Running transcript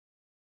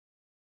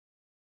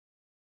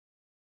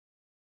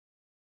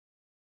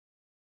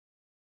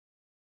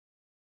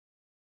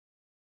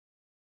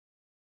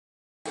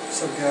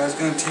What's up, guys? I'm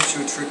going to teach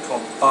you a trick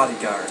called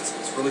BodyGuards.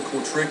 It's a really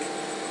cool trick.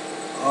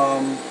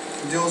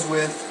 It deals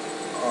with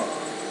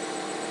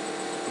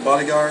the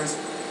bodyguards,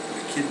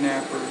 the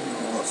kidnapper,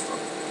 all that stuff.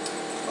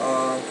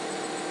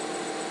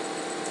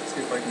 Let's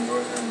see if I can go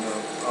ahead and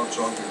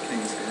outjog the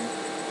kings here.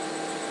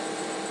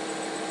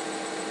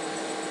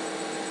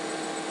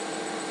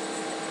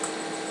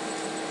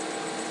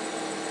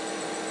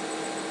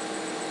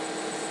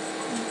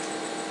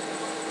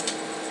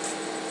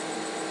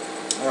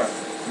 Alright,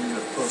 let me get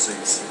up close so you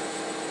can see.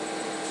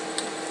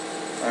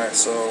 Alright,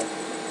 so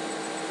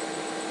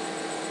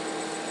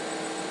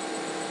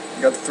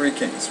you got the three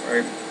kings,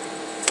 right? 1,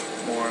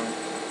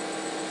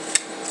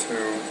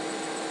 2,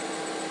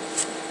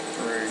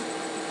 3,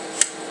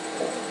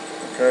 4.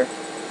 Okay?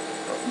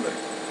 Nothing big.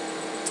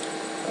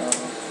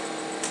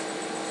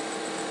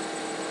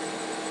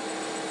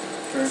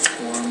 Okay,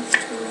 1,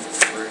 2,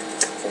 3,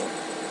 4.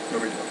 No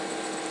big deal.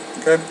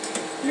 Okay?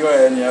 You go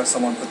ahead and you have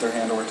someone put their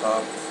hand over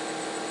top.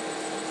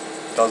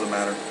 Doesn't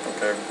matter,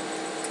 okay?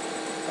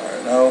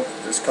 Alright, now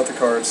just cut the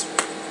cards.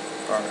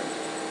 Alright.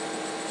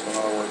 So in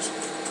other words,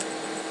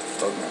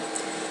 doesn't matter.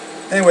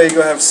 Anyway, you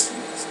go have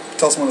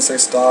tell someone to say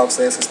stop,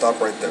 say stop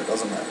right there,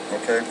 doesn't matter,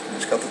 okay? You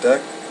just cut the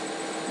deck,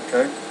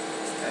 okay?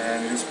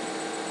 And you just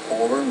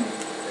pull over and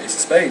ace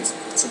of spades.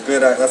 It's a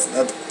good that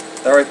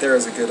right there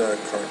is a good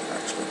card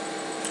actually.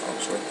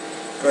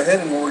 Go ahead,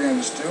 and what we're gonna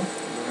just do, we're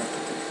gonna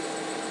put the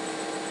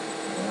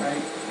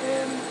right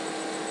in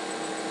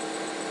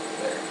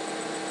there.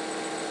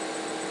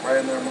 Right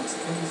in there amongst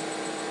the kings,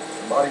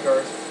 the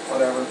bodyguards,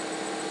 whatever.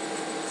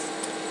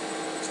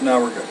 So now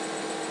we're good.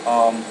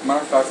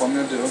 Matter of fact, what I'm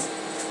going to do, I'm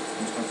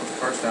just going to put the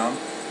cards down.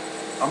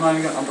 I'm not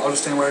even going to, I'll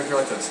just stand right here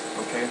like this,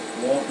 okay?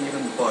 Won't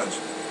even budge.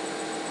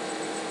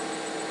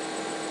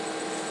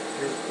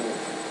 Here's the cool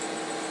thing.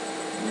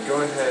 We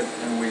go ahead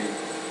and we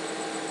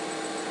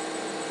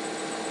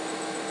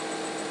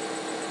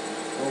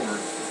over.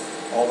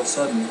 All of a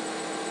sudden,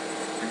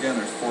 again,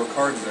 there's 4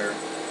 cards there.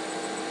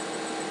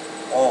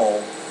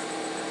 All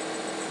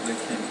the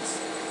kings.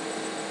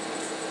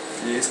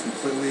 The ace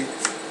completely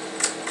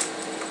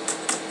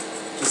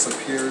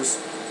disappears,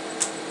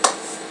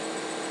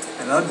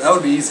 and that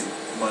would be easy,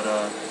 but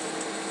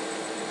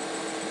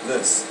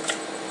this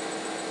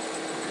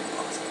would be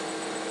impossible.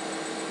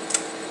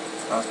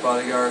 That's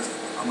bodyguards.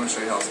 I'm going to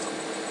show you how it's done.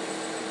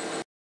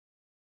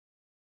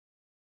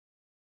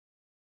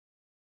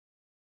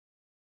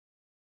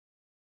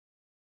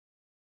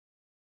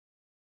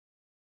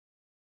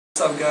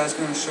 What's up, guys?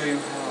 Going to show you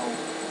how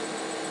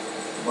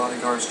the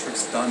bodyguards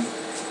trick's done.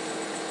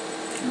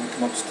 Let me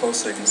come up as close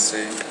so you can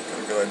see. Got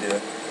a good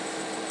idea.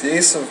 The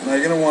ace of, now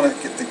you're going to want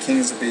to get the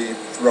kings to be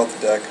throughout the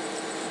deck.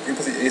 You can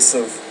put the ace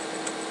of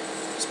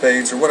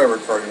spades or whatever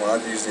card you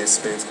want. I'd use the ace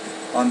of spades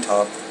on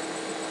top.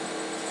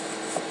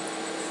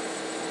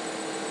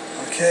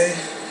 Okay,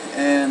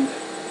 and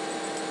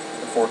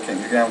the 4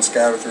 kings. You're going to have them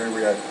scatter through,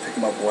 we got to pick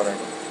them up,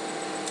 whatever.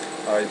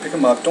 You pick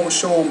them up. Don't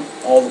show them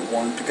all at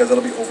once because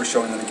that'll be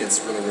overshowing and then it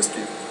gets really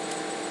risky.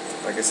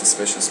 I get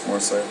suspicious more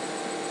so.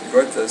 You go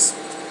like this,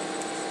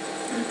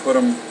 and you put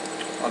them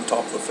on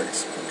top of the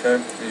face, okay?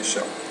 And you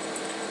show.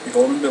 You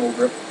hold them in bibble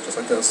grip, just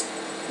like this,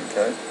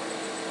 okay?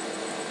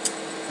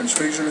 And just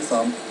use your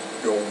thumb,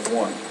 go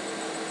 1,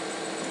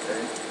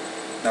 okay?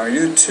 Now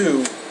you do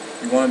 2,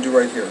 you want to do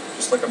right here,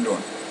 just like I'm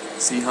doing.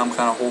 See how I'm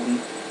kind of holding?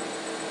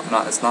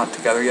 It's not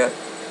together yet.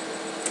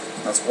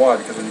 That's why,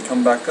 because when you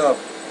come back up,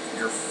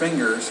 your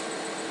fingers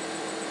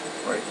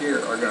right here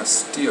are going to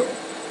steal.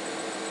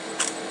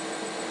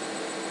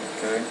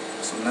 Okay,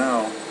 so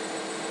now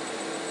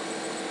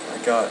I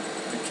got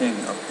the king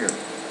up here.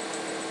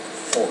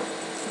 4.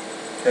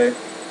 Okay,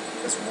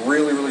 it's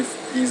really, really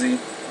easy.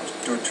 I'll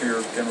just do it to you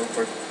again real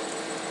quick.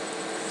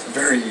 It's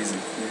very easy.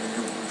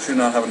 You should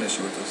not have an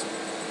issue with this.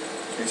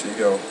 Okay, so you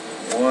go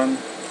 1,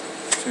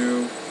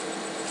 2,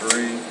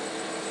 3,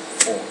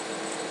 4.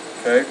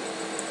 Okay,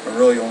 but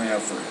really you only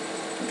have 3.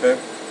 Okay,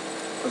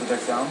 put the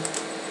deck down.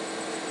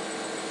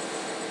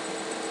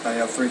 Now you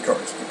have 3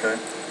 cards. Okay,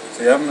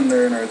 so you have them in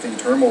there and everything.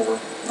 Turn them over.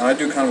 Now I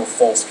do kind of a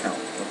false count.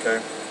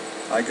 Okay,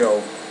 I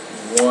go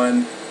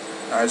 1.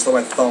 I just let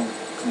my thumb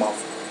come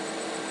off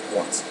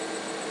once,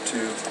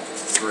 2,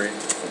 3,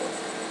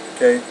 4.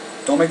 Okay,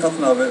 don't make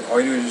nothing of it. All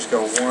you do is just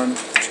go 1,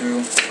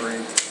 2, 3,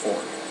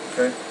 4.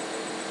 Okay,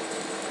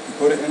 you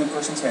put it in the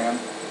person's hand,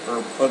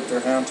 or put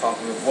their hand on top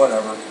of it,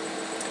 whatever.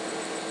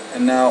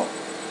 And now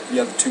you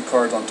have the 2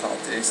 cards on top,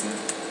 the ace and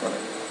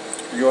whatever.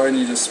 You go ahead and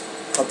you just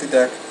cut the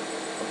deck.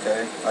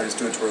 Okay, I just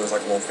do it to where there's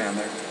like a little fan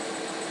there.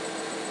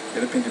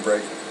 Get a pinky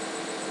break.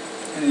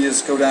 And you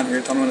just go down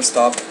here, tell them when to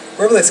stop.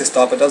 Wherever they say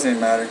stop, it doesn't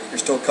even matter. You're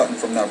still cutting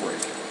from that break.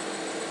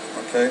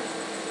 Okay?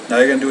 Now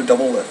you're going to do a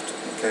double lift.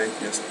 Okay?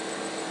 You just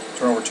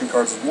turn over 2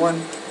 cards as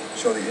 1,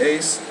 show the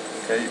ace.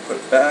 Okay? You put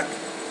it back,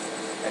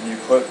 and you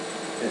put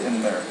it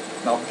in there.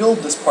 Now build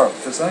this part.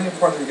 If there's any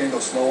part that you're going to go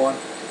slow on,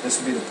 this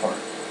would be the part.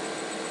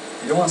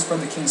 You don't want to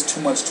spread the kings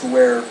too much to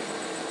where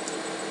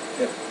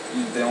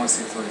they only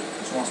see 3. You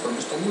just want to spread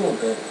them just a little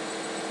bit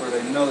where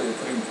they know that you're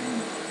putting them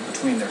in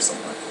between there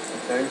somewhere.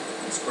 Okay?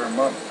 You square them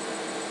up.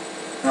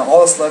 Now all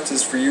that's left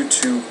is for you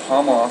to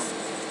palm off,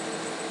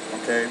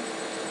 okay,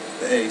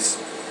 the ace,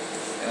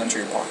 and enter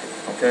your pocket,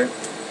 okay?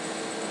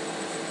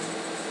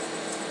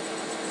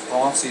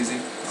 Palm off's easy,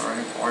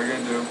 alright? All you're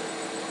going to do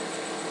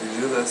is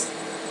do this.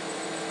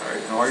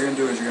 Alright, and all you're going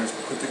to do is you're going to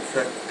put the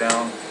trick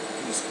down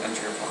and just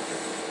enter your pocket.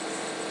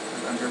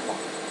 Just enter your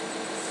pocket.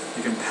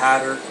 You can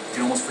patter, you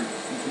can almost,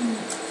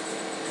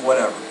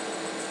 whatever,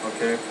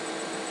 okay?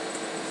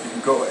 You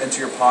can go into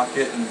your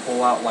pocket and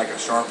pull out like a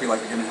Sharpie,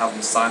 like you're going to have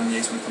them sign the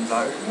ace when it comes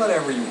out.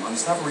 Whatever you want.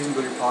 Just have a reason to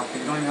go to your pocket.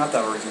 You don't even have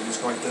to have a reason. You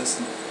just go like this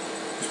and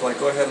just like,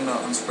 go ahead and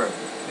unspread.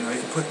 You know,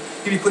 you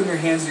can be putting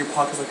your hands in your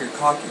pockets like you're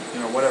cocky,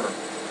 you know, whatever.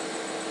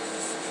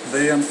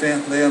 They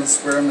unsquare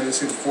them, they just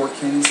see the 4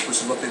 kings,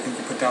 which is what they think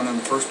you put down in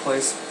the first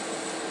place.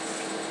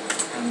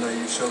 And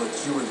you show that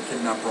you were the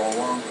kidnapper all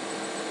along.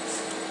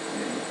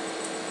 And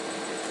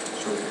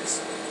show the ace.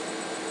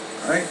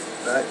 Alright,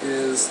 that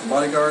is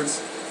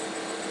BodyGuards.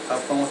 Have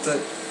fun with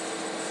it.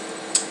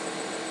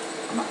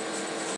 I'm out.